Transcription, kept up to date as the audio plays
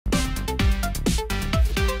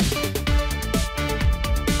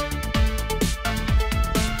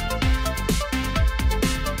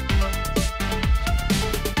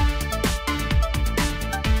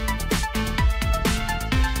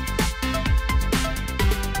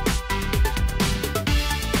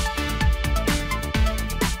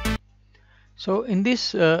So in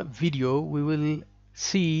this video we will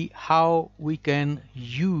see how we can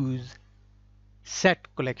use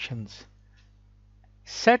set collections.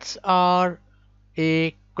 Sets are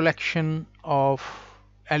a collection of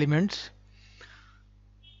elements.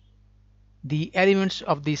 The elements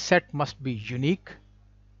of the set must be unique.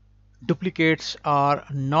 Duplicates are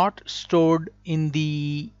not stored in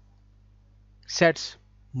the sets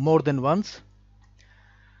more than once.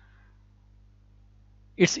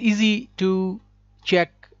 It's easy to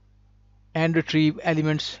check and retrieve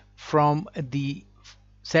elements from the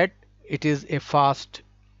set. It is a fast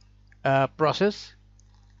process,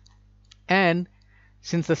 and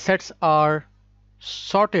since the sets are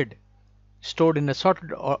stored in a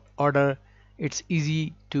sorted order, it's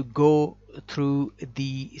easy to go through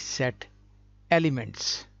the set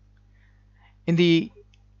elements. In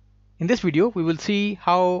this video we will see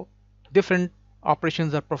how different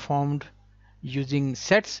operations are performed using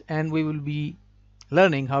sets, and we will be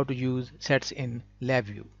learning how to use sets in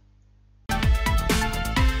LabVIEW.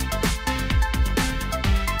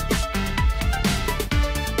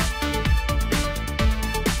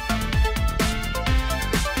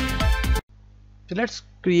 So let's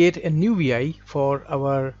create a new VI for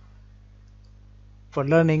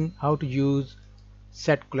learning how to use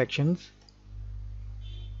set collections.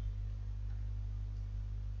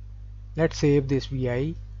 Let's save this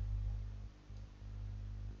VI.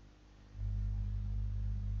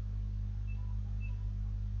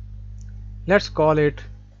 Let's call it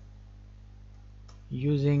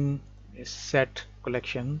using a set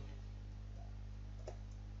collection.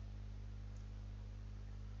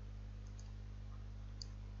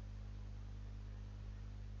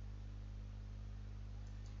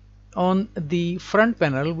 On the front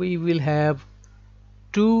panel we will have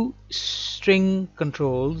two string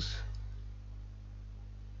controls.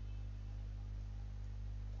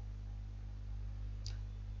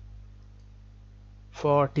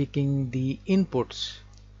 For taking the inputs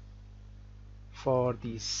for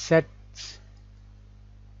the sets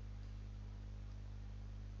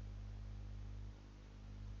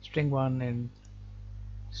string 1 and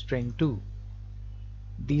string 2.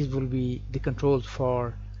 These will be the controls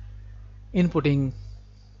for inputting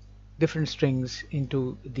different strings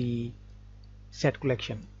into the set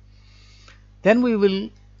collection. Then we will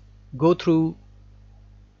go through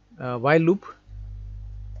a while loop.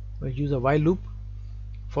 We'll use a while loop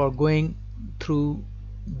for going through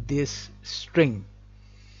this string.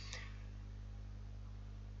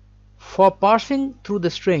 For parsing through the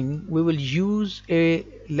string, we will use a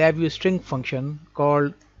LabVIEW string function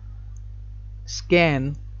called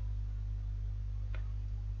scan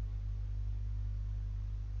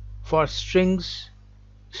for strings,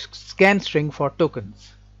 scan string for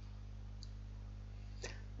tokens.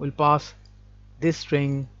 We'll pass this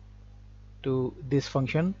string to this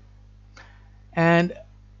function, and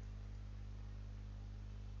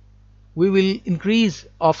we will increase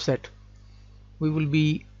offset. We will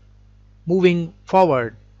be moving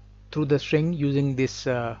forward through the string using this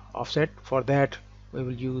offset. For that we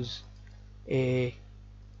will use a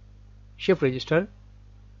shift register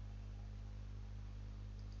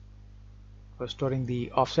for storing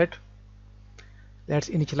the offset. Let's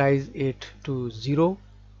initialize it to 0.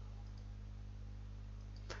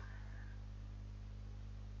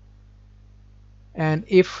 And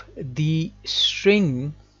if the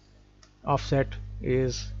string offset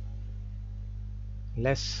is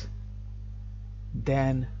less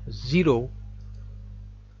than 0,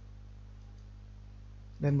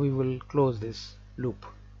 then we will close this loop.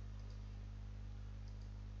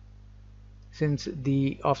 Since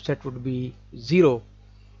the offset would be 0,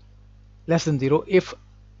 less than 0, if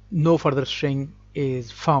no further string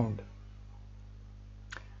is found.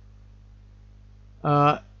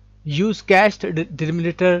 Use cached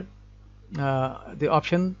delimiter, the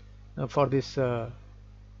option for this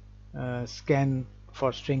scan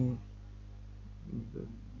for string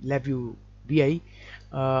LabVIEW VI.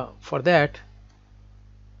 For that,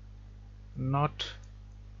 not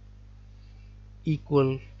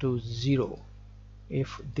equal to 0.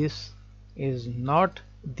 If this is not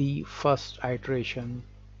the first iteration,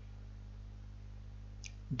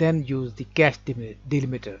 then use the cached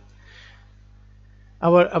delimiter.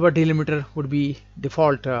 Our delimiter would be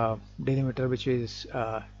default delimiter, which is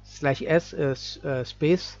 /s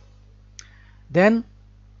space. Then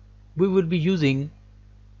we will be using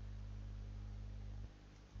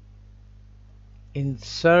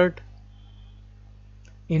insert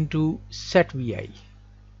into set VI.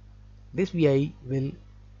 This VI will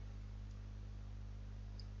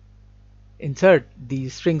insert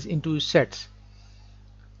these strings into sets.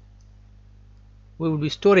 We will be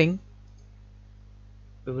storing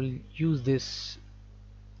we will use this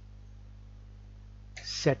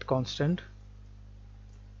set constant.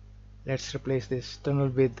 Let's replace this tunnel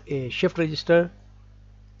with a shift register,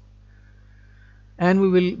 and we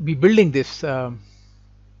will be building this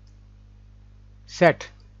set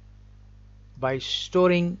by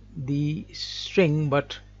storing the string,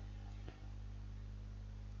 but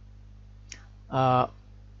to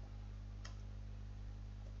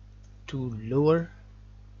lower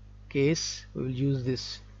case. We will use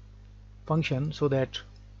this function so that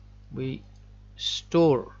we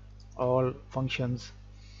store all functions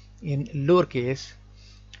in lowercase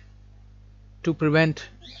to prevent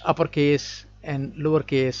uppercase and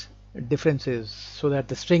lowercase differences, so that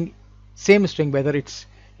the same string, whether it's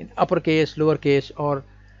in uppercase, lowercase, or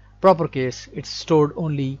proper case, it's stored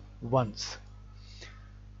only once.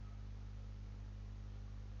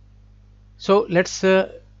 So let's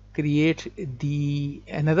create the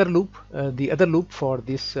other loop for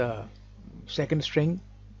this second string,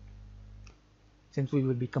 since we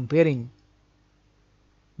will be comparing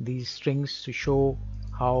these strings to show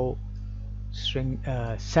how string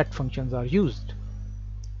set functions are used.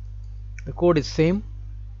 The code is same.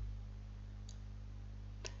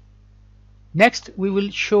 Next we will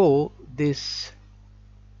show these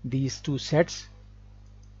two sets.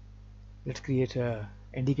 Let's create a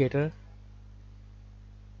indicator,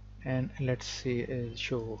 and let's see,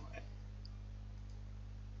 show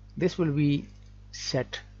this will be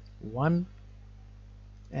set 1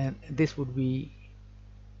 and this would be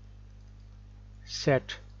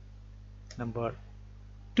set number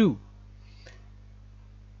 2.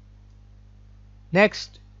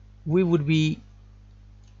 Next we would be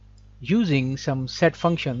using some set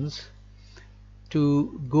functions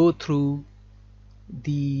to go through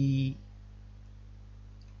these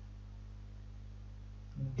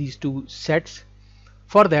two sets.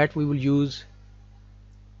 For that we will use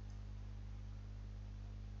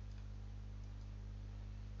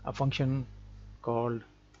a function called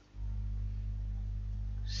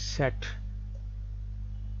set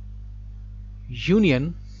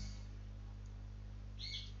union.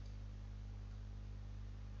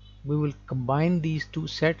 We will combine these two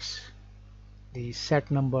sets, the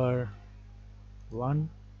set number 1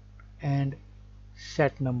 and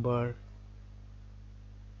set number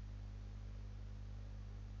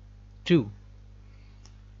 2.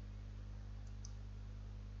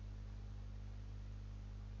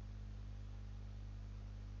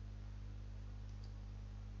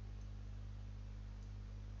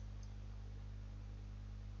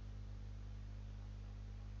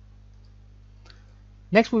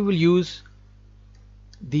 Next we will use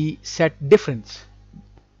the set difference.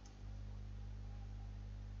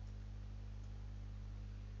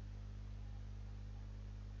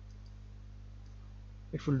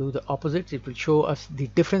 It will do the opposite. It will show us the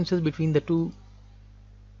differences between the two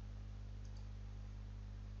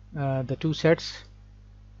sets.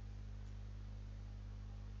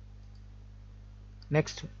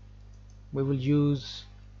 Next we will use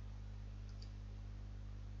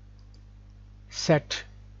set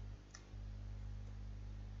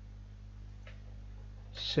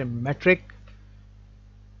symmetric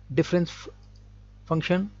difference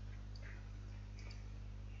function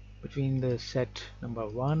between the set number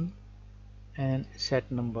 1 and set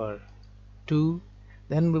number 2.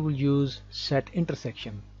 Then we will use set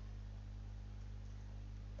intersection.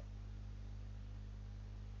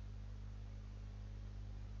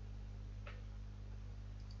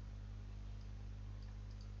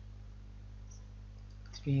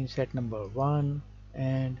 Between set number 1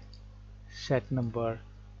 and set number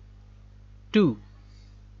 2.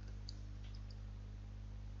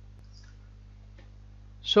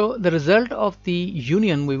 So the result of the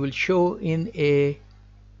union we will show in a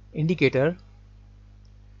indicator.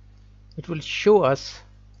 It will show us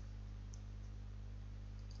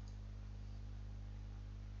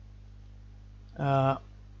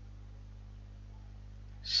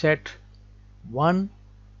set 1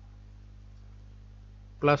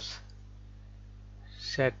 plus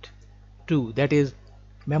set 2, that is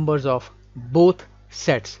members of both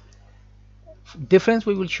sets. Difference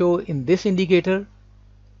we will show in this indicator,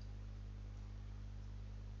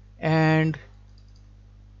 and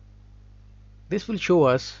this will show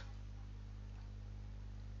us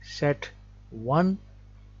set 1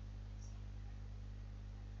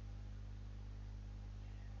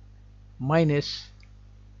 minus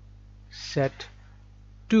set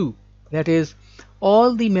 2, that is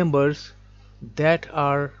all the members that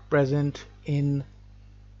are present in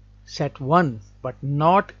set 1 but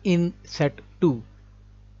not in set 2.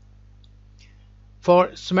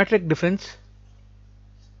 For symmetric difference,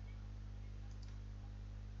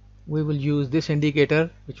 we will use this indicator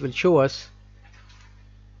which will show us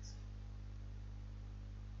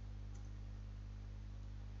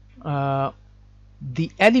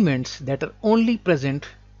the elements that are only present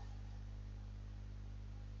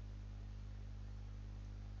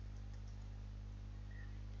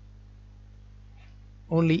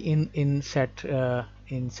only in set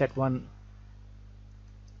 1.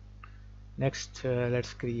 Next,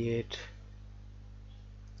 let's create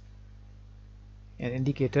an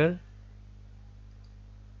indicator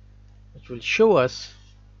which will show us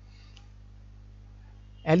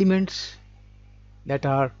elements that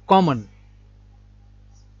are common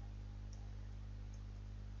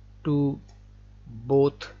to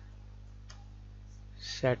both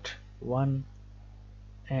set 1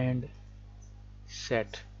 and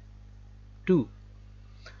set 2.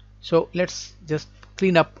 So let's just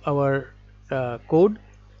clean up our code.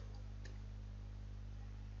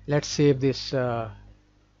 Let's save this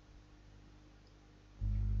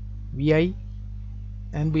VI,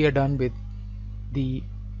 and we are done with the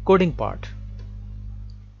coding part.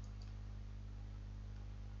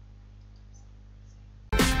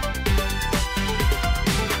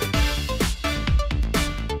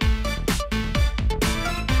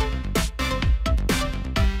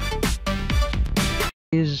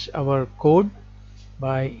 Is our code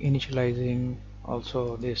by initializing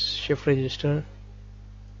also this shift register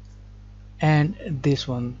and this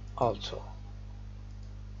one also.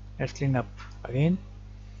 Let's clean up again,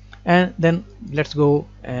 and then let's go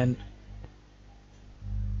and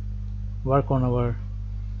work on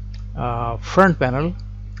our front panel.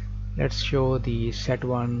 Let's show the set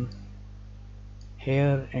 1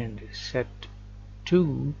 here and set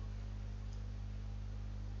 2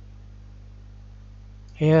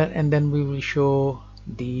 here, and then we will show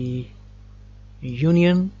the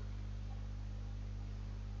union,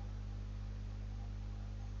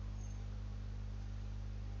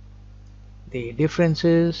 the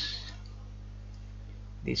differences,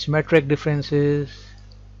 the symmetric differences,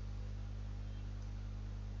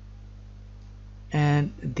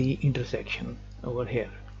 and the intersection over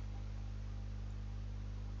here.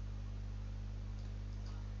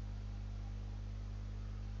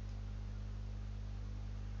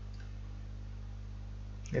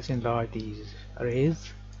 Let's enlarge these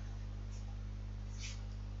arrays.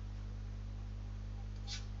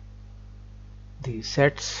 These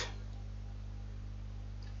sets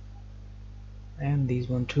and these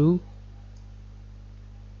one too.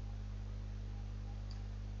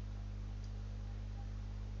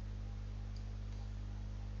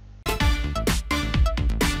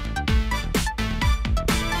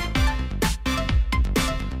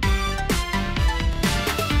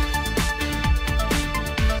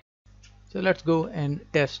 So let's go and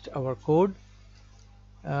test our code.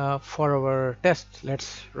 For our test,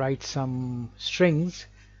 let's write some strings.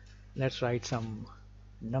 Let's write some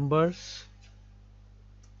numbers.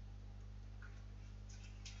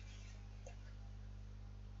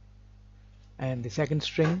 And the second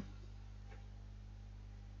string,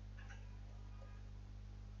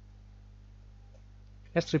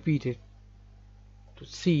 let's repeat it to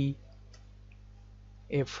see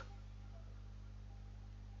if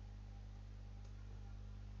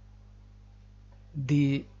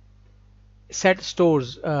the set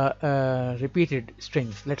stores repeated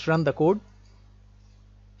strings. Let's run the code.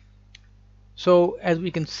 So as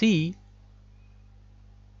we can see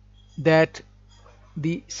that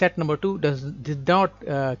the set number 2 did not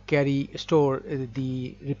store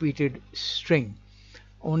the repeated string.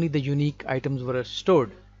 Only the unique items were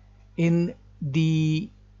stored. In the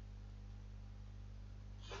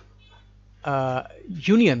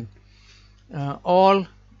union, all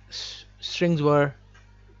strings were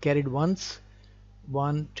carried once: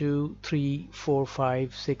 1, 2, 3, 4,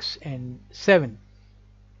 5, 6, and 7.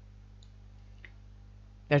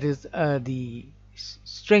 That is the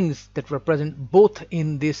strings that were present both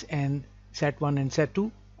in this and set 1 and set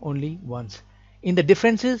 2 only once. In the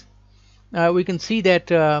differences, we can see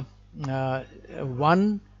that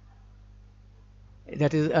one,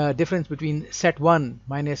 that is a difference between set 1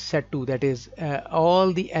 minus set 2, that is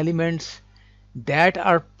all the elements that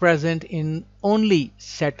are present in only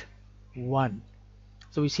set 1.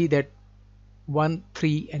 So we see that 1,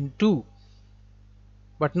 3, and 2,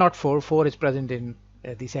 but not 4. 4 is present in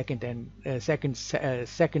the second and second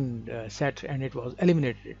set, and it was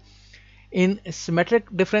eliminated. In symmetric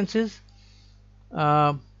differences,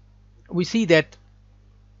 we see that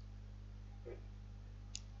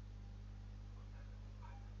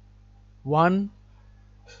one,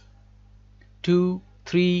 2,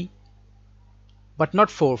 3, but not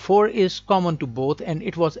 4. 4 is common to both, and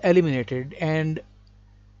it was eliminated. And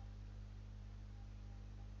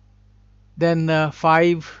Then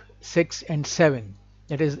 5, 6 and 7,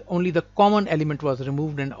 that is only the common element was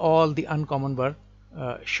removed and all the uncommon were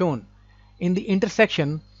shown. In the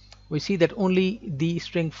intersection we see that only the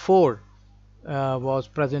string 4 was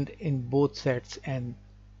present in both sets, and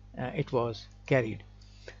it was carried.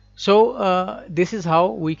 So this is how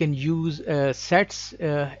we can use sets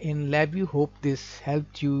in LabVIEW. Hope this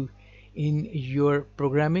helped you in your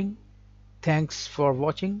programming. Thanks for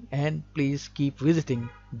watching, and please keep visiting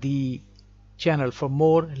the channel for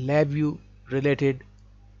more LabVIEW related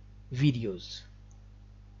videos.